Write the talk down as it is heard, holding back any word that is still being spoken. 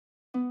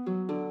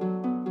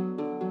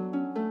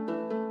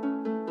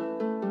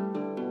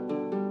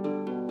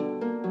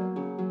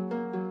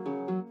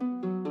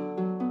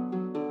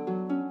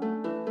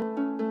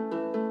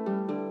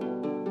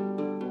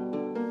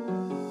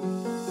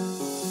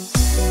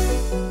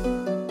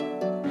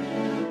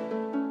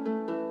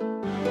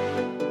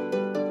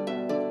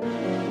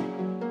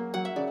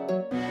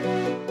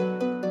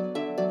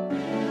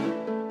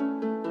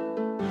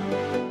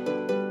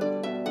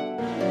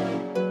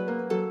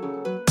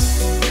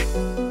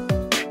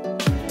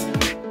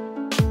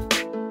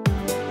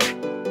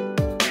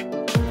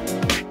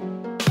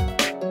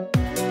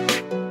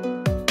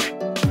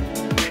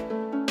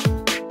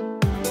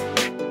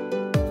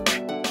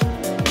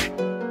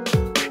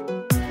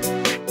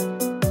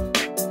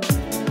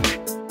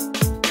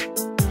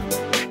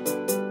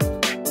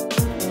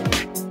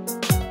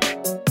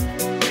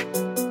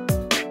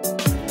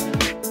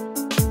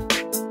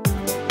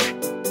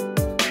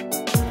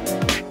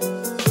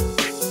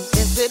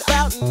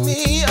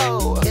me?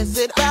 Oh, is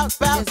it about,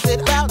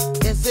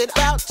 is it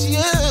about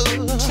you?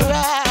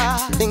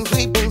 Try things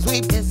we,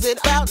 is it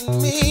about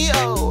me?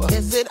 Oh,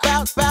 is it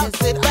about,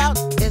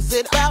 is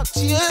it about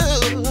you?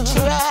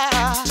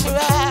 Try,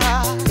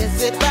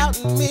 is it about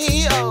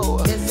me?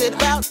 Oh, is it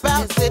about,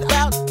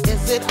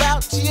 is it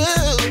about you?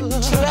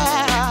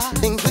 Try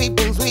things we,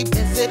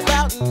 is it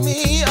about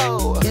me?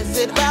 Oh, is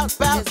it about,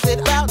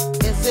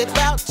 is it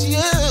about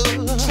you?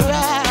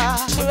 Try.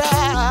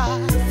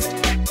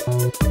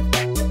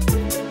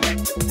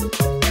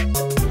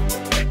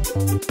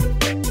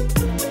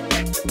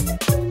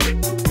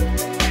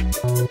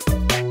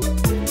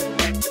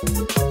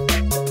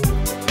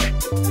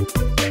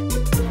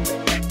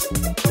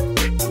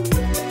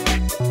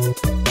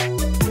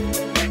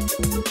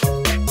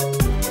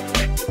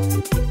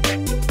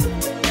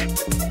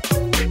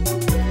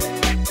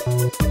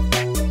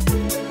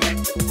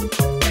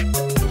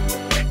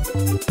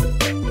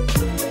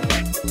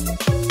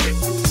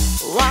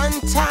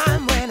 One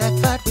time when I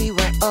thought we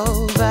were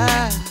over,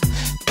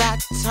 that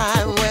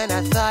time when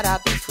I thought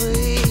I'd be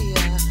free,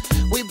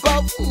 we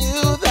both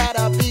knew that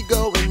I'd be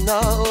going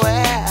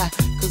nowhere,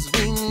 'cause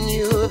we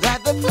knew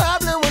that the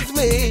problem was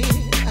me.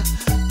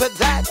 But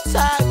that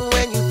time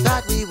when you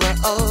thought we were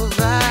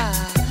over,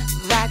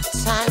 that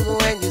time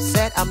when you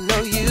said I'm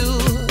no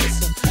use,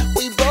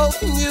 we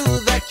both knew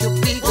that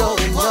you'd be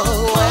going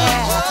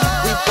nowhere.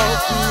 We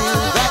both knew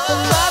that the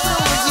problem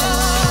was you.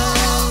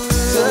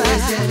 So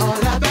is it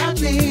all about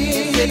me?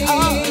 Is it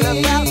all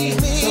about me?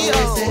 So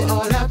is it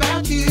all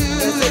about you?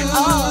 Is it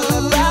all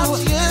about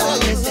you? Or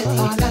is it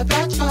all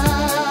about try?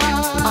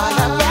 All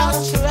about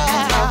try.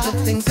 And all the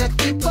things that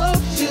we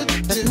both should do.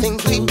 The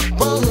things we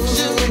both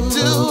should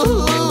do.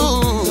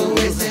 So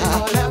is it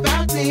all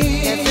about me?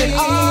 Is it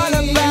all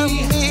about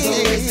me? So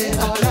is it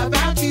all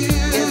about you?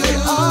 Is it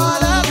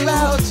all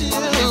about you?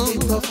 Have we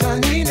both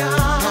done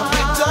enough? Have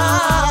we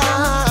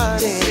done?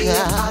 See if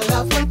our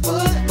love will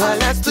put. Well,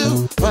 let's do.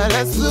 Well,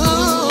 let's do.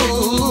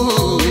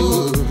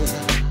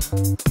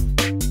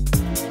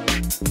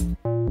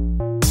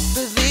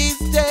 These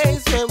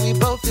days when we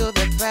both feel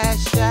the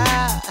pressure,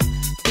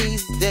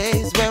 these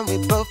days when we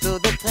both feel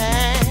the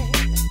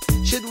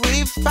pain, should we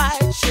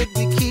fight? Should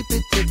we keep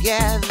it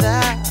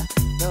together?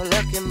 No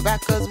looking back,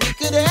 'cause we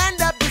could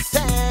end up the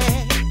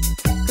same.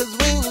 'Cause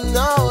we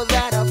know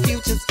that our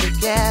future's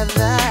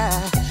together.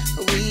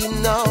 We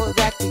know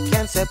that we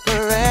can't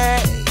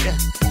separate.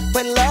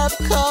 When love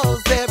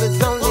calls, there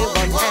is only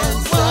one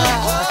answer.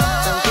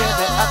 Don't give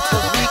it up,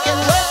 'cause we can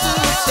work to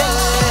stay.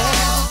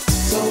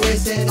 So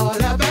is it all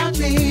about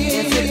me?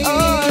 Is it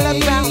all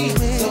about me?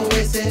 So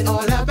is it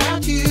all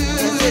about you?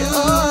 Is it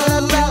all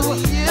about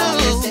you? Or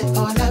is it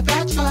all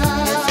about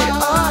try? Is it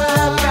all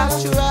about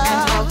try?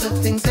 And all the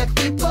things that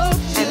we both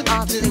should do. And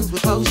all the things we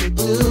both should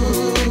do.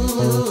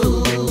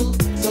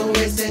 So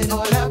is it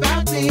all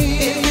about me?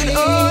 Is it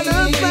all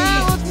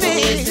about me? So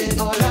is it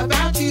all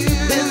about you?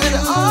 Is it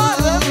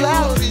all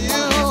about you?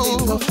 Have we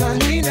both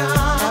done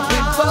enough? Have we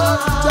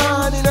both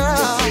done enough?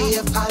 To see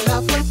if our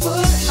love will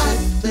put us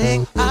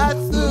thing I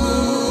through.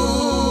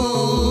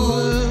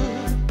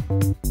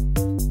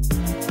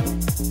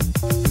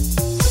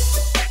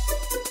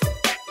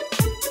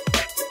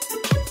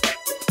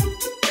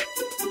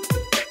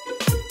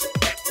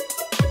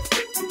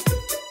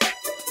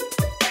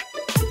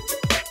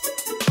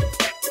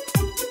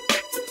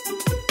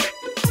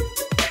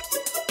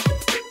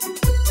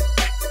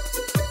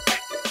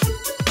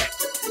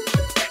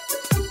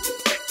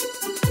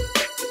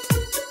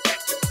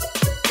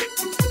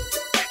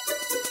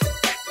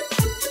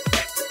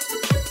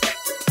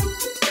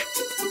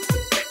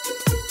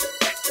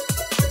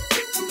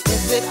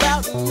 Is it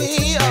about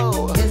me?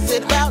 Oh, is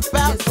it about,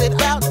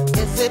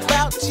 is it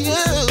about you?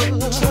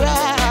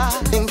 Try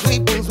things we,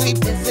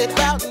 is it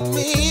about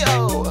me?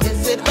 Oh,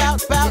 is it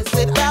about,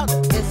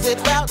 is it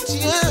about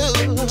you?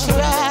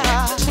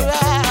 Try,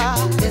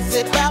 is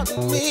it about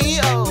me?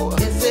 Oh,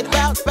 is it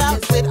about,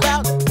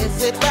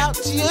 is it about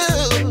you?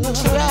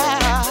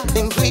 Try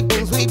things we,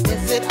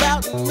 is it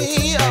about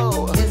me?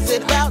 Oh, is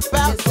it about,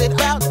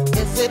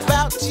 is it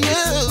about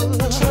you?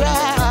 Try.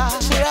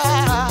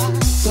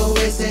 So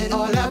is it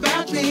all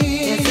about me?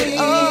 Is it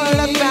all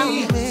about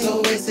me?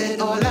 So is it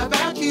all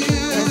about you?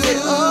 Is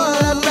it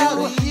all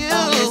about you?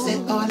 Or is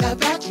it all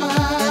about try?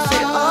 Is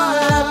it all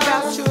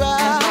about try?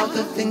 And all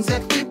the things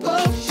that we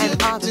both should do.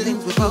 And all the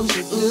things we both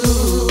should do.